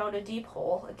lake, he found a deep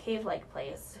hole, a cave-like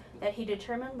place, that he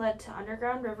determined led to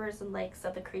underground rivers and lakes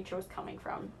that the creature was coming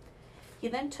from. He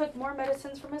then took more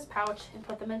medicines from his pouch and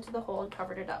put them into the hole and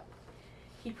covered it up.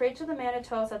 He prayed to the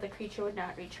Manitos that the creature would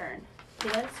not return. He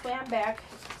then swam back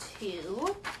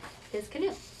to his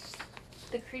canoe.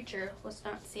 The creature was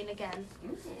not seen again.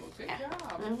 Ooh, good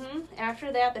job.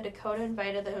 After that, the Dakota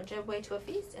invited the Ojibwe to a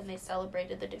feast, and they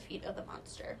celebrated the defeat of the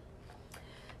monster.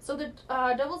 So the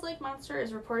Devil's Lake monster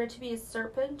is reported to be a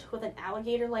serpent with an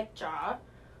alligator-like jaw,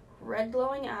 red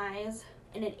glowing eyes,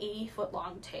 and an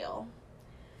 80-foot-long tail.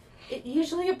 It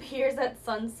usually appears at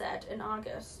sunset in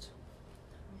August.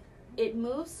 It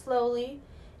moves slowly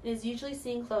and is usually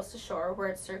seen close to shore, where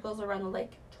it circles around the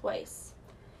lake twice.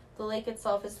 The lake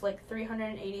itself is like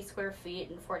 380 square feet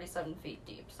and 47 feet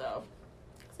deep, so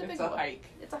it's a hike.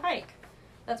 It's a hike.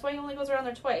 That's why he only goes around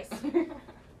there twice.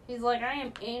 He's like, I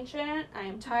am ancient, I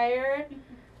am tired,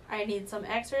 I need some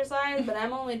exercise, but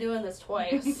I'm only doing this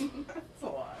twice. That's a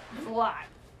lot. It's a lot.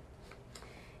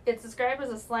 It's described as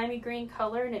a slimy green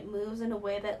color, and it moves in a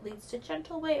way that leads to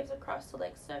gentle waves across the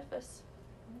lake's surface.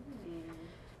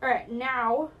 Alright,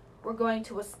 now we're going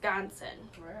to Wisconsin,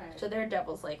 to their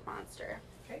Devil's Lake monster.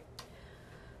 Okay.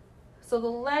 So the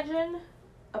legend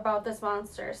about this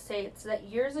monster states that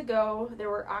years ago there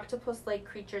were octopus-like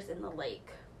creatures in the lake.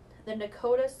 The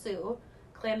Nakota Sioux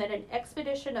claim that an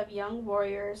expedition of young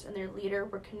warriors and their leader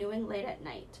were canoeing late at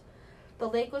night. The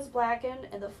lake was blackened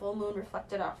and the full moon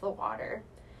reflected off the water.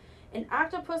 An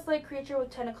octopus-like creature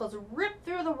with tentacles ripped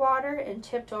through the water and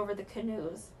tipped over the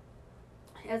canoes.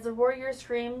 As the warriors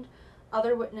screamed,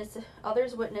 others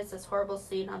witnessed this horrible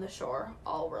scene on the shore.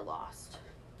 All were lost.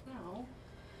 No.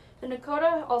 The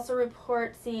Nakota also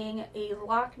report seeing a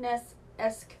Loch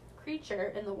Ness-esque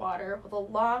creature in the water with a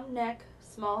long neck,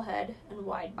 small head, and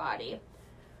wide body,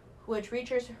 which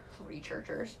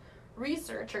researchers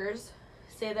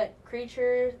say that the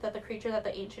creature that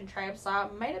the ancient tribe saw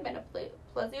might have been a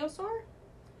plesiosaur,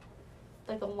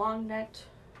 like the long-necked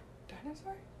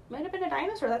Dinosaur? Might have been a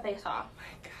dinosaur that they saw. Oh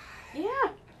my god.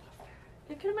 Yeah,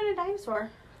 it could have been a dinosaur.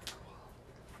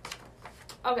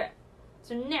 Okay,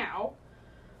 so now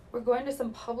we're going to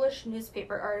some published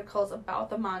newspaper articles about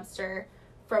the monster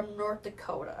from North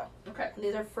Dakota. Okay. And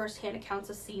these are first-hand accounts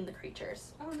of seeing the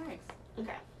creatures. Oh, nice.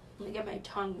 Okay, let me get my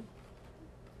tongue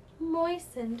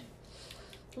moistened.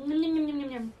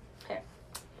 Okay.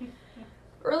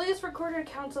 Earliest recorded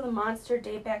accounts of the monster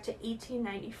date back to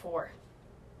 1894.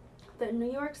 The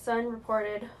New York Sun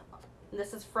reported, and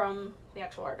this is from the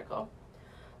actual article,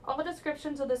 all the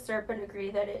descriptions of the serpent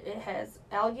agree that it has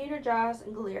alligator jaws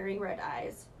and glaring red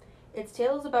eyes. Its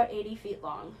tail is about 80 feet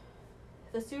long.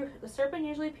 The serpent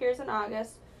usually appears in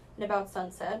August and about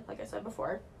sunset, like I said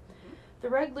before. The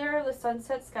red glare of the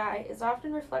sunset sky is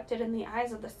often reflected in the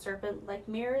eyes of the serpent like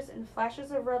mirrors and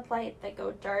flashes of red light that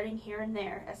go darting here and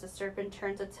there as the serpent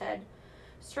turns its head,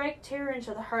 strike terror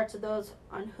into the hearts of those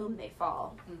on whom they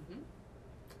fall. Mm-hmm.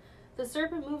 The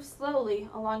serpent moves slowly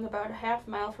along about a half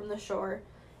mile from the shore,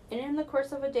 and in the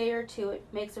course of a day or two it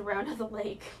makes a round of the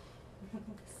lake.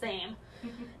 Same.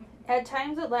 At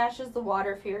times it lashes the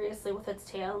water furiously with its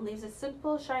tail and leaves a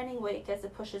simple shining wake as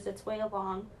it pushes its way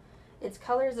along. Its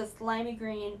color is a slimy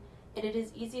green, and it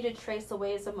is easy to trace the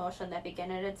waves of motion that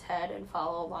begin at its head and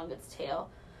follow along its tail,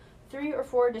 3 or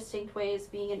 4 distinct waves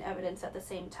being in evidence at the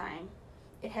same time.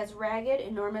 It has ragged,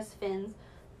 enormous fins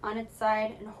on its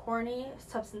side and horny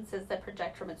substances that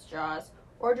project from its jaws,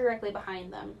 or directly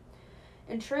behind them,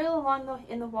 and trail along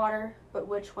in the water, but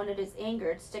which, when it is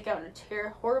angered, stick out in a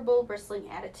horrible, bristling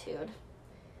attitude.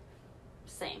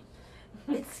 Same.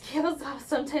 Its scales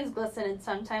sometimes glisten and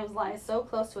sometimes lie so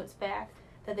close to its back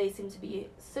that they seem to be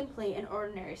simply an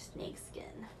ordinary snake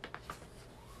skin.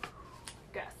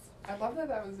 Guess. I love that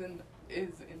is in the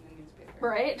newspaper.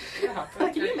 Right? Yeah.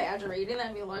 Can you imagine reading that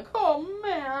and being like, oh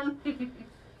man.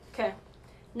 Okay.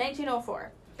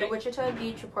 1904. The Wichita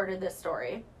Beach reported this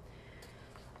story.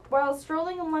 While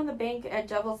strolling along the bank at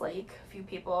Devil's Lake, a few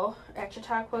people at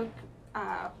Chautauqua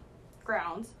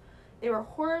grounds, they were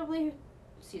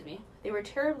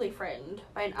terribly frightened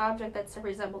by an object that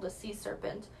resembled a sea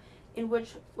serpent, in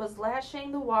which was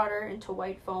lashing the water into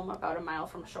white foam about a mile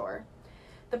from shore.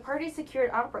 The party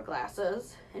secured opera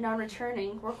glasses, and on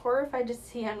returning, were horrified to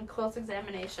see on close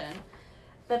examination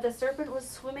that the serpent was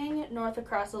swimming north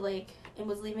across the lake and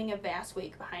was leaving a vast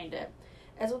wake behind it.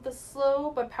 As with a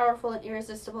slow but powerful and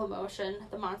irresistible motion,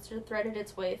 the monster threaded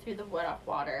its way through the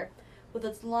water, with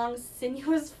its long,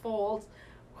 sinuous folds,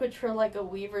 which were like a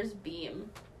weaver's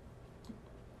beam.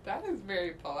 That is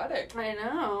very poetic. I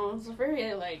know. It's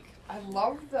very, I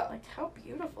love that. Like, how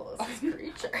beautiful is this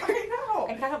creature? I know.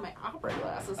 I got my opera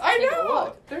glasses to I take a know.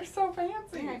 look. They're so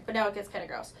fancy. Yeah, but now it gets kind of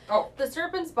gross. Oh. The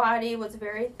serpent's body was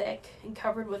very thick and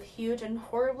covered with huge and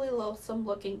horribly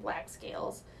loathsome-looking black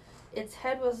scales. Its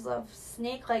head was of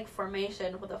snake-like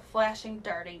formation with a flashing,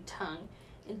 darting tongue,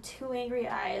 and 2 angry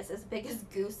eyes as big as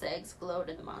goose eggs glowed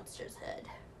in the monster's head.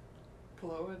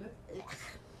 Glowed?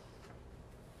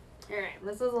 Alright,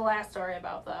 this is the last story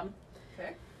about them.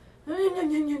 Okay. Okay,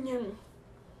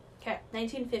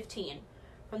 1915,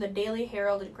 from the Daily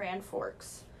Herald in Grand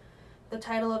Forks. The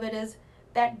title of it is,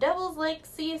 That Devil's Lake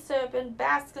Sea Serpent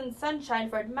Basks in Sunshine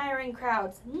for Admiring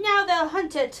Crowds. Now they'll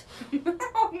hunt it!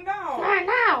 Oh, no! Oh,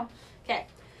 no! Okay.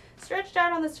 Stretched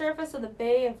out on the surface of the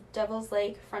Bay of Devil's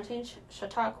Lake, fronting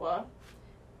Chautauqua.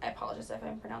 I apologize if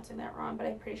I'm pronouncing that wrong, but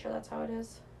I'm pretty sure that's how it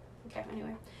is. Okay,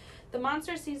 anyway. The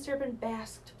monster sea serpent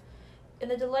basked in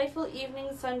the delightful evening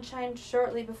sunshine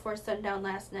shortly before sundown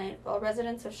last night, while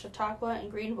residents of Chautauqua and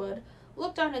Greenwood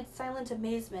looked on in silent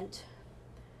amazement.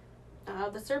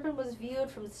 The serpent was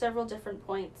viewed from several different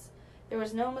points. There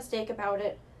was no mistake about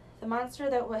it. The monster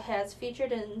that has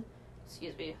featured in...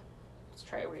 Excuse me. Let's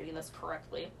try reading this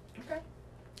correctly. Okay.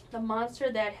 The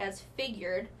monster that has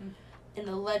figured in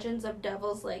the legends of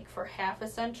Devil's Lake for half a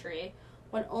century,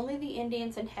 when only the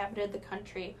Indians inhabited the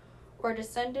country, or a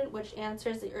descendant which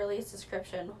answers the earliest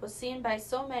description, was seen by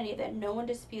so many that no one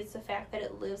disputes the fact that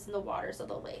it lives in the waters of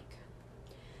the lake.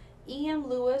 E.M.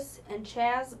 Lewis and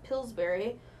Chas.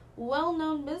 Pillsbury,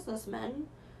 well-known businessmen,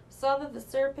 saw the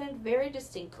serpent very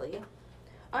distinctly,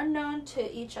 unknown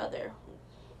to each other.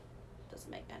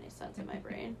 Doesn't make any sense in my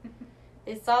brain.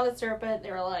 They saw the serpent,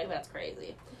 they were like, that's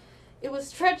crazy. It was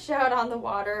stretched out on the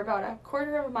water about a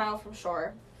quarter of a mile from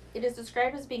shore. It is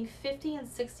described as being 50 and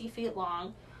 60 feet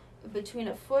long, between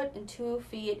a foot and 2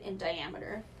 feet in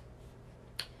diameter.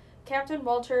 Captain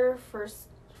Walter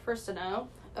Furstenau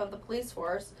of the police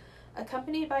force,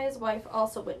 accompanied by his wife,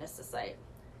 also witnessed the sight.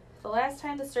 The last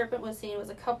time the serpent was seen was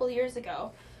a couple years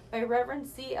ago by Reverend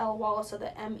C.L. Wallace of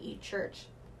the M.E. Church.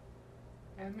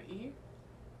 M.E.?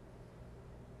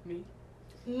 Me?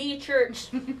 Me Church.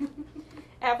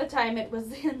 At the time, it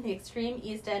was in the extreme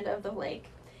east end of the lake.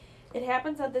 It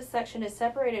happens that this section is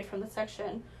separated from the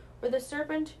section where the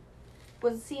serpent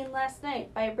was seen last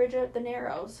night by a bridge at the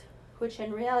Narrows, which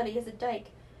in reality is a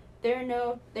dike,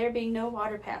 there being no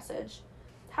water passage.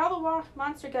 How the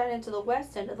monster got into the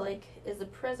west end of the lake is a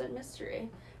present mystery.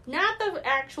 Not the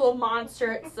actual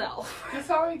monster itself. Just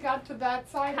how he got to that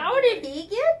side. How did he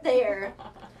get there?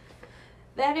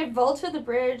 That it vaulted the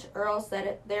bridge, or else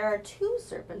that there are 2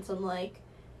 serpents in the lake,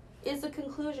 is the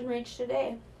conclusion reached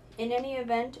today. In any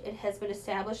event, it has been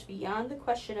established beyond the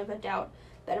question of a doubt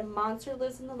that a monster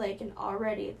lives in the lake, and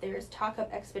already there is talk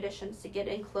of expeditions to get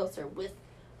in closer with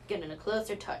getting a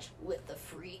closer touch with the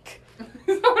freak.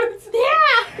 Is that what it's-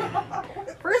 Yeah!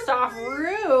 First off,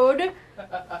 rude.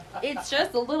 It's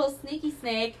just a little sneaky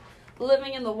snake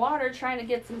living in the water trying to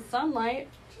get some sunlight.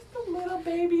 Just a little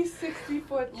baby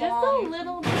 60-foot Just long. a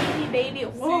little baby.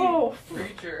 Whoa!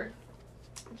 Creature.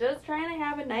 Just trying to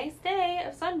have a nice day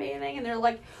of sunbathing, and they're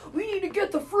like, we need to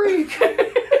get the freak.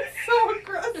 So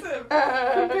aggressive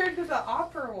compared to the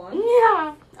opera one.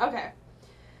 Yeah. Okay.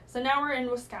 So now we're in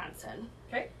Wisconsin.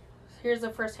 Okay. Here's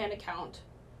a first-hand account.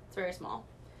 It's very small.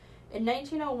 In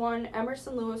 1901,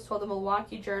 Emerson Lewis told the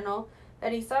Milwaukee Journal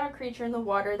that he saw a creature in the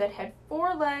water that had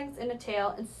 4 legs and a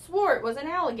tail and swore it was an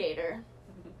alligator.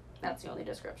 That's the only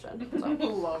description. So.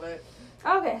 Love it.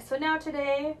 Okay, so now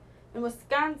today in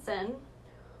Wisconsin,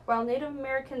 while Native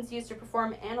Americans used to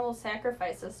perform animal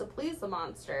sacrifices to please the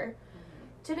monster,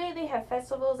 today they have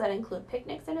festivals that include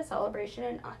picnics and a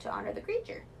celebration to honor the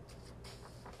creature.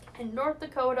 In North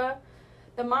Dakota,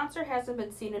 the monster hasn't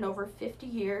been seen in over 50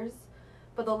 years,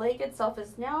 but the lake itself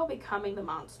is now becoming the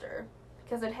monster.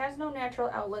 Because it has no natural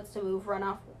outlets to move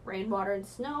runoff rainwater and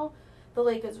snow, the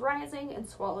lake is rising and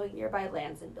swallowing nearby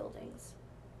lands and buildings.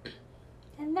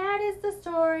 And that is the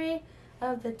story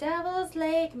of the Devil's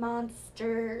Lake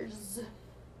Monsters.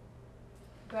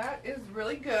 That is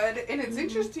really good, and it's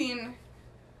interesting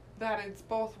that it's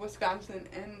both Wisconsin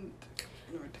and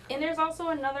North Dakota. And there's also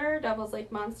another Devil's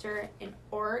Lake Monster in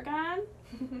Oregon,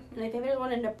 and I think there's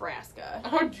one in Nebraska.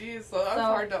 Oh, geez, so that's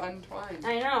hard to untwine.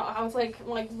 I know. I was like,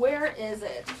 where is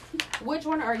it? Which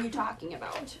one are you talking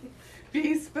about?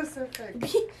 Be specific.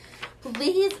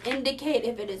 Please indicate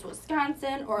if it is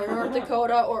Wisconsin or North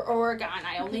Dakota or Oregon.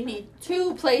 I only need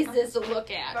 2 places to look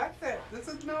at. That's it. This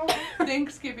is no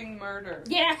Thanksgiving murder.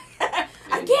 Yeah.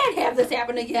 I can't have this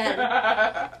happen again.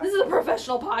 This is a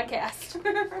professional podcast.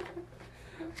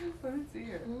 Let me see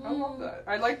here. I love that.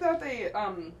 I like that they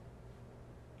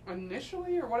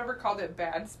initially or whatever called it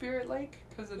Bad Spirit Lake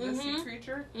because of the sea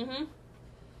creature. Mm-hmm.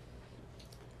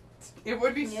 It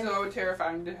would be so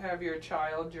terrifying to have your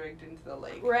child dragged into the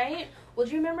lake. Right? Well,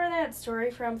 do you remember that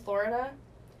story from Florida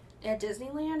at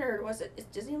Disneyland, or was it? Is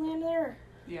Disneyland there?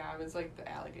 Yeah, it was like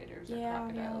the alligators or Yeah,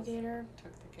 the crocodiles. alligator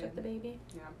Took the kid. took the baby.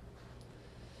 Yeah.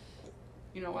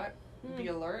 You know what? Be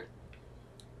alert.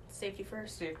 Safety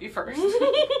first. Safety first.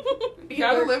 Be You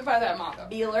gotta alert. live by that motto.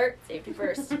 Be alert. Safety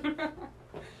first.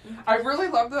 I really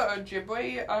love the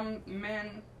Ojibwe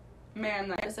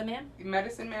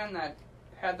medicine man that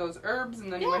had those herbs,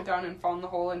 and then he went down and found the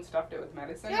hole and stuffed it with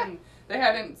medicine, and they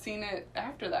hadn't seen it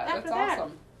after that. After That's that.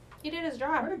 awesome. He did his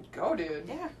job. Way to go, dude.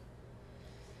 Yeah.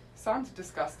 Sounds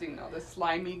disgusting though. The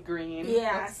slimy green.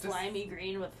 Yeah, That's just- slimy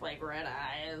green with like red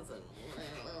eyes and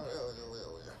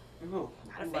Ooh,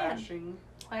 Not a fan.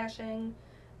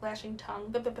 lashing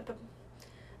tongue.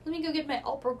 Let me go get my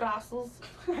opera glasses.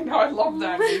 I know, I love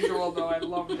that visual though. I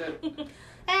loved it.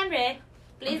 Henry,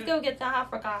 please go get the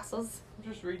opera glasses.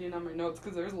 I'm just reading on my notes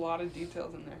because there's a lot of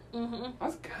details in there. Mm-hmm.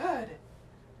 That's good.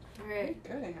 All right.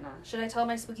 Good, Anna. Should I tell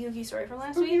my spooky ooky story from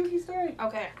last Spooky week? Ooky story.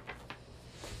 Okay.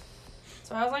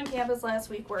 So I was on campus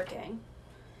last week working,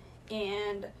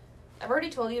 and I've already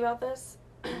told you about this,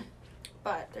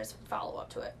 but there's some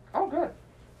follow-up to it. Oh, good.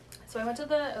 So I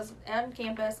was on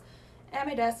campus, at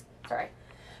my desk, sorry,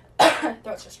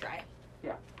 throat's just dry.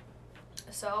 Yeah.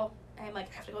 So I'm like,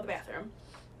 I have to go to the bathroom.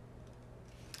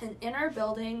 And in our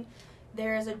building,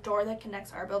 there is a door that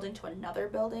connects our building to another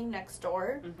building next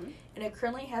door. Mm-hmm. And it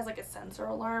currently has like a sensor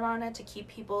alarm on it to keep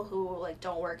people who like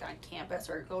don't work on campus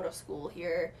or go to school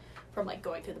here from like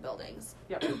going through the buildings.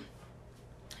 Yep.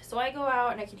 So I go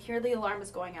out and I can hear the alarm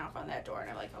is going off on that door, and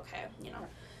I'm like, okay, you know.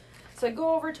 So I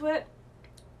go over to it.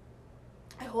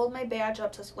 I hold my badge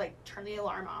up to like turn the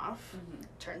alarm off. Mm-hmm.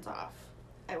 Turns off.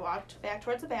 I walked back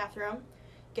towards the bathroom,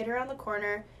 get around the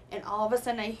corner, and all of a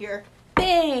sudden I hear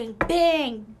bang,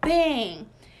 bang, bang,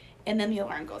 and then the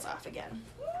alarm goes off again.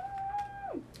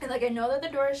 And like I know that the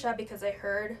door is shut because I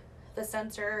heard the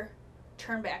sensor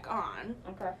turn back on.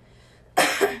 Okay.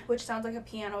 Which sounds like a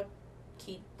piano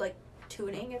key, like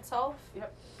tuning itself.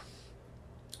 Yep.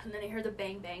 And then I hear the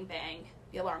bang, bang, bang.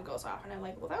 The alarm goes off, and I'm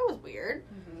like, well, that was weird.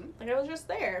 Mm-hmm. Like I was just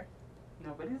there.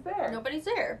 Nobody's there. Nobody's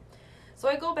there. So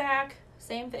I go back,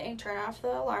 same thing, turn off the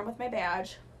alarm with my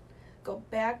badge, go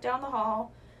back down the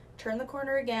hall, turn the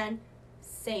corner again,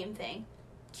 same thing.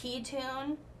 Key tune,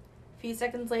 a few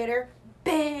seconds later,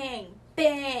 bang,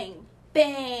 bang,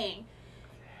 bang.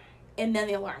 And then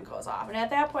the alarm goes off. And at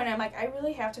that point, I'm like, I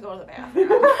really have to go to the bathroom.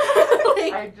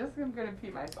 Like, I just am going to pee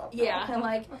myself. now. yeah, and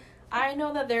like, I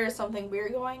know that there is something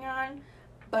weird going on,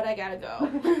 but I gotta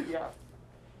go. Yeah.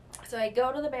 So I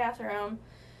go to the bathroom,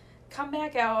 come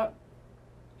back out,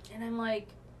 and I'm like,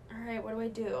 all right, what do I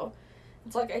do?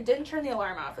 It's like, I didn't turn the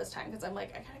alarm off this time because I'm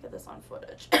like, I gotta get this on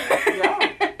footage.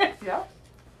 Yeah. Yeah.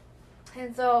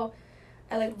 And so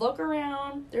I like look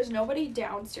around. There's nobody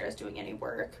downstairs doing any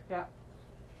work. Yeah.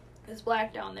 It's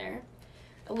black down there.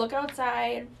 I look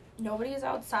outside. Nobody's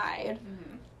outside.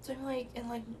 Mm-hmm. So I'm like, and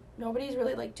like nobody's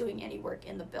really like doing any work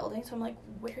in the building. So I'm like,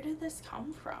 where did this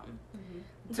come from? Mm-hmm.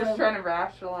 So Just trying to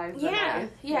rationalize the noise.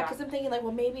 Yeah, because I'm thinking like,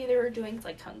 well, maybe they were doing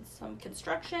like some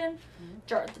construction, Mm-hmm.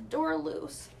 jarred the door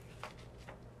loose.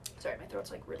 Sorry, my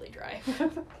throat's like really dry.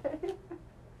 That's okay.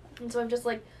 And so I'm just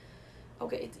like,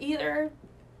 okay, it's either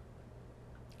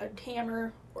a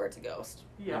hammer or it's a ghost.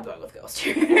 Yeah. I'm going with ghost.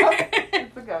 Yep,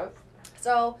 it's a ghost.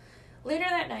 So later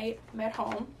that night, I'm at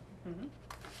home. Mm-hmm.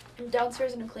 I'm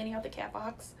downstairs and I'm cleaning out the cat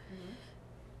box.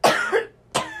 Mm-hmm.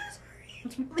 Sorry,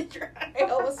 it's really dry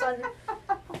all of a sudden.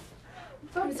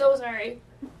 I'm so sorry.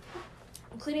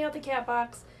 I'm cleaning out the cat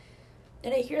box,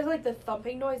 and I hear like the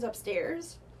thumping noise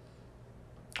upstairs.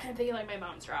 I'm thinking like my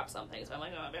mom's dropped something, so I'm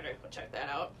like, oh, I better go check that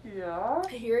out. Yeah.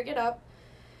 I hear her get up,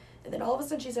 and then all of a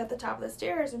sudden she's at the top of the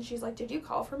stairs, and she's like, did you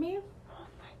call for me? Oh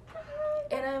my God.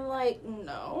 And I'm like,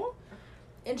 no.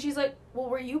 And she's like, well,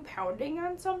 were you pounding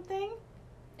on something?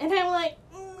 And I'm like,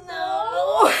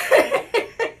 no.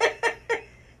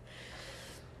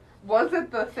 Was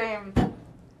it the same?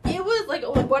 It was like,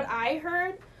 what I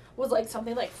heard was like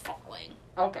something like falling.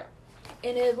 Okay.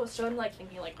 And it was so I'm like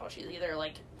thinking like, oh, she's either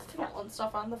like falling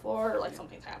stuff on the floor or like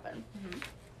something's happened. Mm-hmm.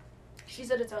 She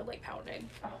said it sounded like pounding.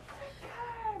 Oh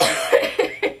my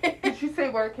God. Did she say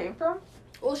where it came from?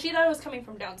 Well, she thought it was coming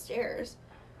from downstairs. Oh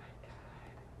my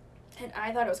God. And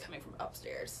I thought it was coming from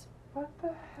upstairs. What the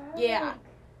heck? Yeah.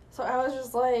 So I was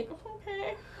just like,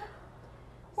 okay.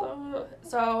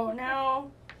 So now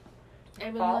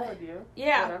I've been Followed like, you.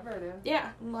 yeah. Whatever it is. Yeah.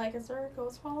 I'm like, is there a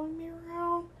ghost following me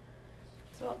around?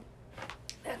 So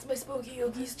that's my spooky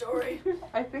Yogi story.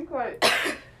 I think what,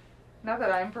 not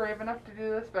that I'm brave enough to do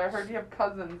this, but I heard you have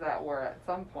cousins that were at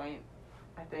some point,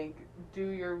 I think, do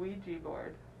your Ouija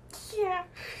board. Yeah.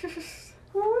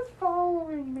 Who's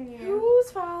following me?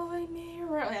 Who's following me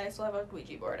around? Yeah, I still have a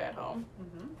Ouija board at home.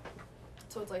 Mm-hmm.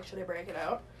 So it's like, should I break it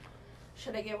out?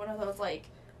 Should I get one of those, like,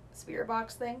 spirit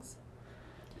box things?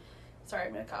 Sorry,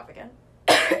 I'm gonna cough again.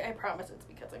 I promise it's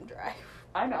because I'm dry.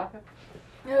 I know.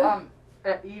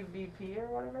 At EVP or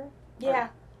whatever? Yeah.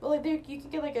 Well, like, you can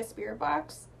get, like, a spirit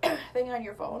box thing on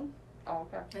your phone. Oh,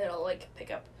 okay. And it'll, like,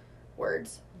 pick up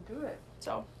words. Do it.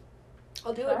 So,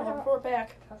 I'll do it and I'll report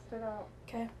back. Test it out.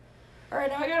 Okay.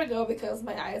 Alright, now I gotta go because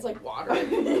my eyes, like, watering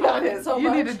Yeah, so you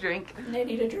much. need a drink. And I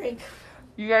need a drink.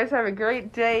 You guys have a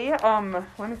great day. Let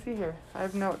me see here. I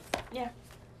have notes. Yeah.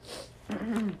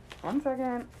 1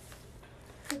 second.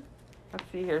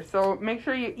 Let's see here. So make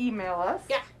sure you email us.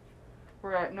 Yeah.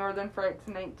 We're at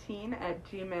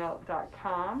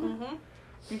northernfrights19@gmail.com. Mm-hmm.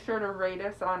 Be sure to rate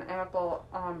us on Apple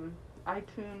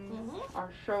iTunes, Mhm. our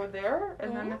show there.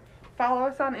 And then Mhm. follow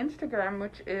us on Instagram,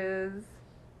 which is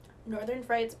Northern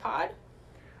Frights Pod.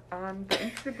 on the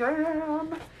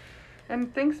Instagram.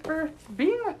 And thanks for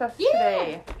being with us Yeah.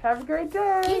 today. Have a great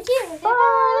day. You too. Bye.